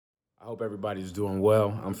Hope everybody's doing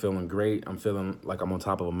well. I'm feeling great. I'm feeling like I'm on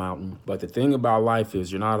top of a mountain. But the thing about life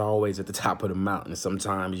is you're not always at the top of the mountain.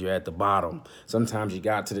 Sometimes you're at the bottom. Sometimes you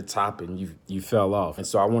got to the top and you fell off. And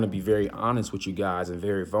so I want to be very honest with you guys and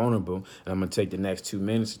very vulnerable. And I'm going to take the next 2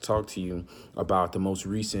 minutes to talk to you about the most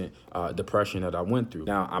recent depression that I went through.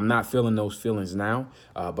 Now, I'm not feeling those feelings now,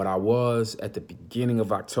 but I was at the beginning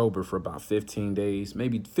of October for about 15 days,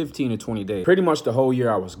 maybe 15 to 20 days. Pretty much the whole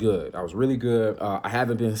year I was good. I was really good. I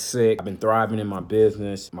haven't been sick. I've been thriving in my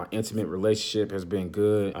business. My intimate relationship has been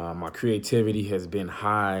good. My creativity has been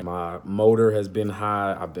high. My motor has been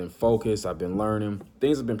high. I've been focused. I've been learning.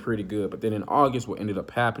 Things have been pretty good. But then in August, what ended up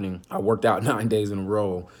happening, I worked out 9 days in a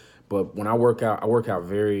row. But when I work out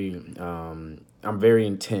I'm very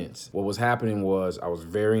intense. What was happening was I was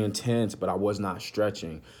very intense, but I was not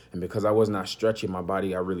stretching. And because I was not stretching, my body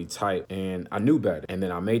got really tight and I knew better. And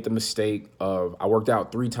then I made the mistake of, I worked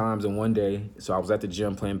out 3 times in one day. So I was at the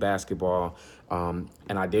gym playing basketball and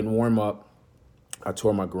I didn't warm up. I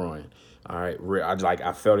tore my groin. All right.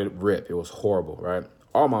 I felt it rip. It was horrible. Right.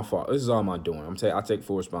 All my fault. This is all my doing. I take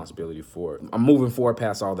full responsibility for it. I'm moving forward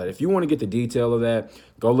past all that. If you want to get the detail of that,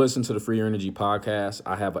 go listen to the Free Your Energy podcast.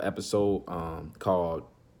 I have an episode called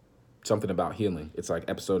something about healing. It's like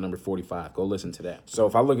episode number 45. Go listen to that. So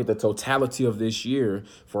if I look at the totality of this year,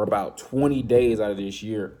 for about 20 days out of this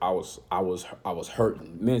year, I was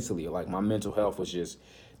hurting mentally. Like my mental health was just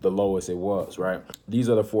the lowest it was, right? These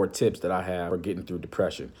are the 4 tips that I have for getting through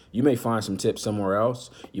depression. You may find some tips somewhere else.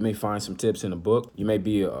 You may find some tips in a book. You may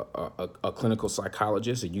be a clinical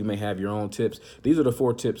psychologist and you may have your own tips. These are the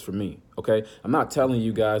 4 tips for me, okay? I'm not telling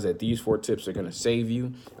you guys that these 4 tips are gonna save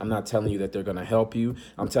you. I'm not telling you that they're gonna help you.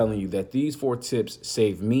 I'm telling you that these 4 tips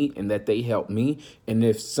save me and that they help me. And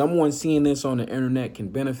if someone seeing this on the internet can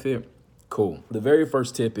benefit, cool. The very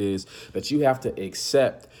first tip is that you have to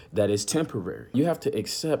accept that it's temporary. You have to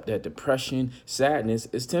accept that depression, sadness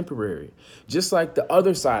is temporary. Just like the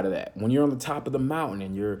other side of that, when you're on the top of the mountain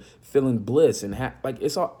and you're feeling bliss and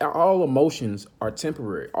it's all emotions are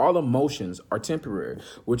temporary. All emotions are temporary,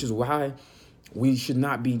 which is why we should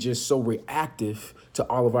not be just so reactive to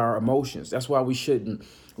all of our emotions. That's why we shouldn't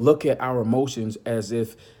look at our emotions as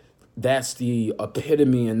if that's the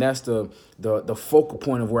epitome and that's the focal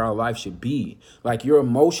point of where our life should be. Like your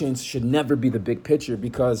emotions should never be the big picture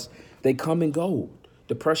because they come and go.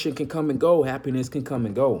 Depression can come and go. Happiness can come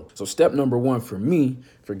and go. So step number 1 for me,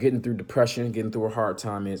 for getting through depression, getting through a hard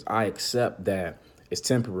time is I accept that it's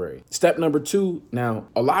temporary. Step number 2, now,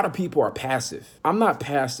 a lot of people are passive. I'm not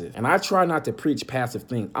passive, and I try not to preach passive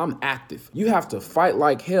things. I'm active. You have to fight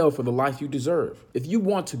like hell for the life you deserve. If you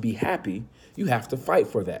want to be happy, you have to fight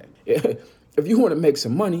for that. If you want to make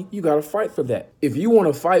some money, you got to fight for that. If you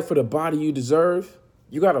want to fight for the body you deserve,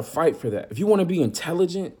 you got to fight for that. If you want to be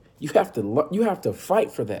intelligent, you have to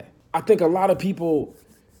fight for that. I think a lot of people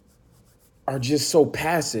are just so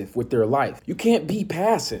passive with their life. You can't be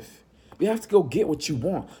passive. You have to go get what you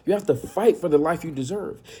want. You have to fight for the life you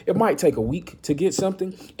deserve. It might take a week to get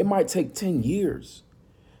something. It might take 10 years.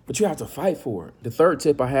 But you have to fight for it. The third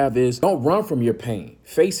tip I have is don't run from your pain.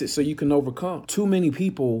 Face it so you can overcome. Too many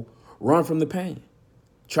people run from the pain.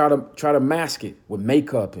 Try to mask it with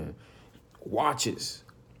makeup and watches,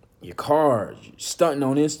 your cars, stunting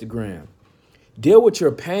on Instagram. Deal with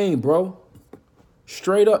your pain, bro.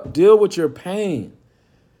 Straight up, deal with your pain.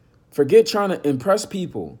 Forget trying to impress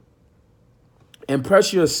people.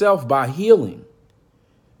 Impress yourself by healing.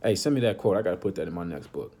 Hey, send me that quote. I got to put that in my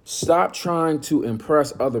next book. Stop trying to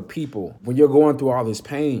impress other people when you're going through all this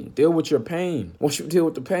pain. Deal with your pain. Once you deal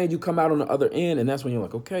with the pain, you come out on the other end, and that's when you're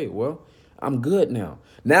like, okay, well, I'm good now.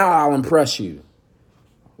 Now I'll impress you.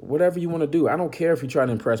 Whatever you want to do. I don't care if you try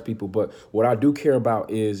to impress people, but what I do care about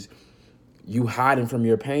is you hiding from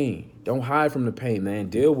your pain. Don't hide from the pain, man.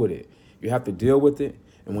 Deal with it. You have to deal with it,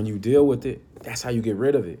 and when you deal with it, that's how you get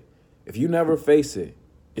rid of it. If you never face it,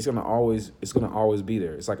 it's gonna always be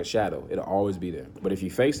there. It's like a shadow. It'll always be there. But if you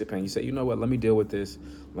face the pain, you say, you know what, let me deal with this.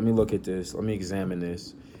 Let me look at this. Let me examine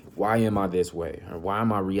this. Why am I this way? Or why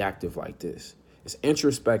am I reactive like this? It's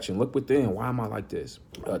introspection. Look within. Why am I like this?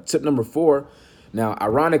 Tip number 4. Now,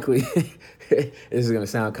 ironically, this is gonna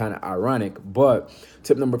sound kind of ironic, but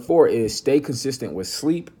tip number 4 is stay consistent with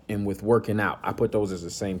sleep and with working out. I put those as the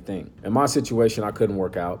same thing. In my situation, I couldn't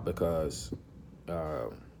work out because I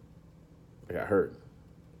got hurt.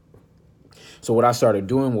 So what I started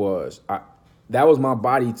doing was, that was my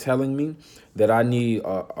body telling me that I need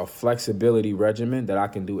a flexibility regimen that I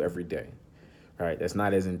can do every day, right? That's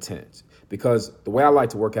not as intense. Because the way I like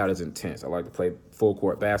to work out is intense. I like to play full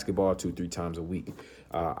court basketball 2-3 times a week.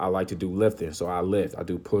 I like to do lifting, so I lift. I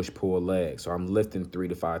do push, pull, leg. So I'm lifting 3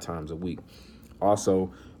 to 5 times a week.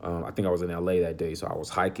 Also, I think I was in LA that day, so I was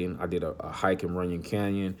hiking. I did a hike in Runyon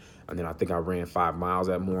Canyon, and then I think I ran 5 miles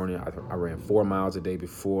that morning. I ran 4 miles the day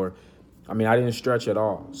before. I mean, I didn't stretch at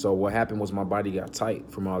all. So what happened was my body got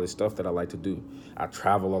tight from all this stuff that I like to do. I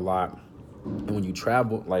travel a lot. And when you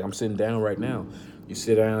travel, like I'm sitting down right now, you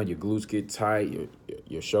sit down, your glutes get tight,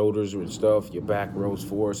 your shoulders and stuff, your back rolls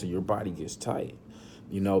forward, so your body gets tight.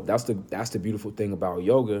 That's the beautiful thing about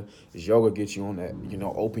yoga is yoga gets you on that,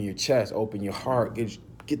 open your chest, open your heart,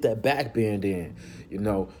 get that back bend in.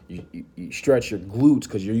 You stretch your glutes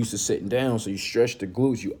because you're used to sitting down, so you stretch the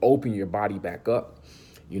glutes, you open your body back up,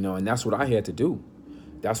 and that's what I had to do.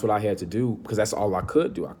 That's what I had to do because that's all I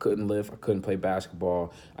could do. I couldn't lift. I couldn't play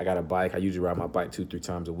basketball. I got a bike. I usually ride my bike 2-3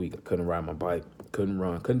 times a week. I couldn't ride my bike. Couldn't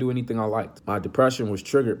run. Couldn't do anything I liked. My depression was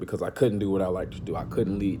triggered because I couldn't do what I like to do. I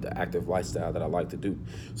couldn't lead the active lifestyle that I like to do.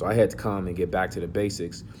 So I had to come and get back to the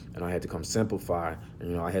basics, and I had to come simplify.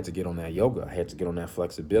 And, I had to get on that yoga. I had to get on that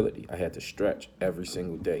flexibility. I had to stretch every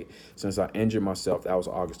single day. Since I injured myself, that was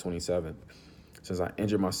August 27th. Since I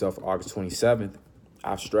injured myself August 27th,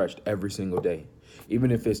 I've stretched every single day.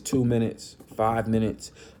 Even if it's 2 minutes, 5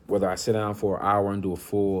 minutes, whether I sit down for an hour and do a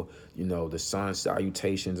full, the sun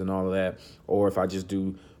salutations and all of that, or if I just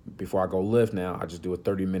do, before I go lift now, I just do a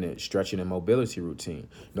 30-minute stretching and mobility routine.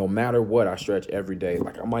 No matter what, I stretch every day.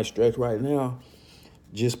 Like I might stretch right now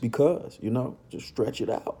just because, just stretch it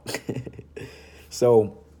out.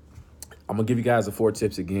 So I'm going to give you guys the 4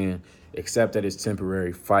 tips again. Accept that it's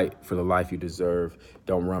temporary. Fight for the life you deserve.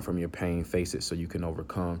 Don't run from your pain. Face it so you can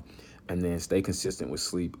overcome. And then stay consistent with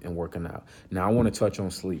sleep and working out. Now, I want to touch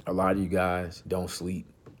on sleep. A lot of you guys don't sleep.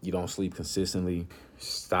 You don't sleep consistently.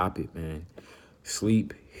 Stop it, man.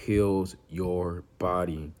 Sleep heals your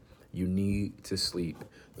body. You need to sleep.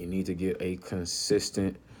 You need to get a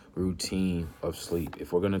consistent routine of sleep.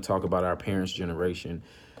 If we're going to talk about our parents' generation,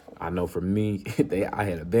 I know for me, I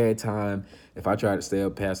had a bedtime. If I tried to stay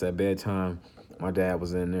up past that bedtime, my dad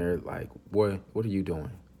was in there like, what are you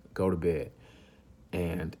doing? Go to bed.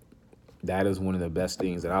 And that is one of the best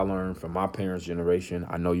things that I learned from my parents' generation.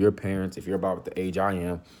 I know your parents, if you're about the age I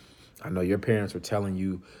am, I know your parents were telling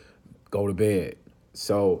you, go to bed.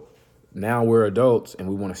 So now we're adults and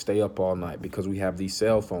we want to stay up all night because we have these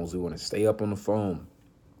cell phones. We want to stay up on the phone,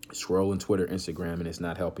 scrolling Twitter, Instagram, and it's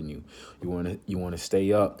not helping you. You want to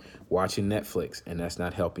stay up watching Netflix, and that's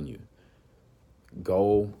not helping you.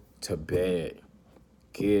 Go to bed.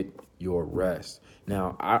 Get your rest.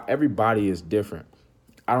 Now, everybody is different.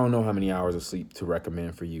 I don't know how many hours of sleep to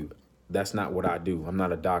recommend for you. That's not what I do. I'm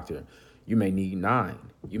not a doctor. You may need 9.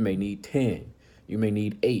 You may need 10. You may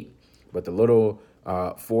need 8. But the little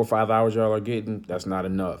 4 or 5 hours y'all are getting, that's not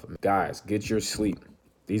enough. Guys, get your sleep.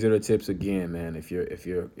 These are the tips again, man. If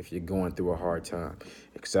you're going through a hard time,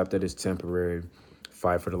 accept that it's temporary.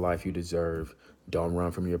 Fight for the life you deserve. Don't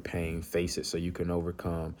run from your pain. Face it so you can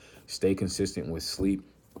overcome. Stay consistent with sleep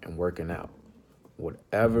and working out.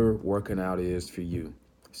 Whatever working out is for you,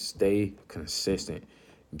 stay consistent.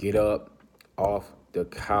 Get up off the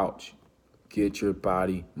couch. Get your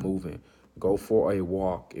body moving. Go for a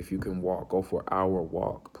walk. If you can walk, go for an hour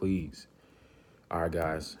walk, please. All right,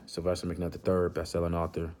 guys. Sylvester McNutt III, best-selling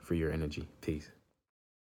author, For Your Energy. Peace.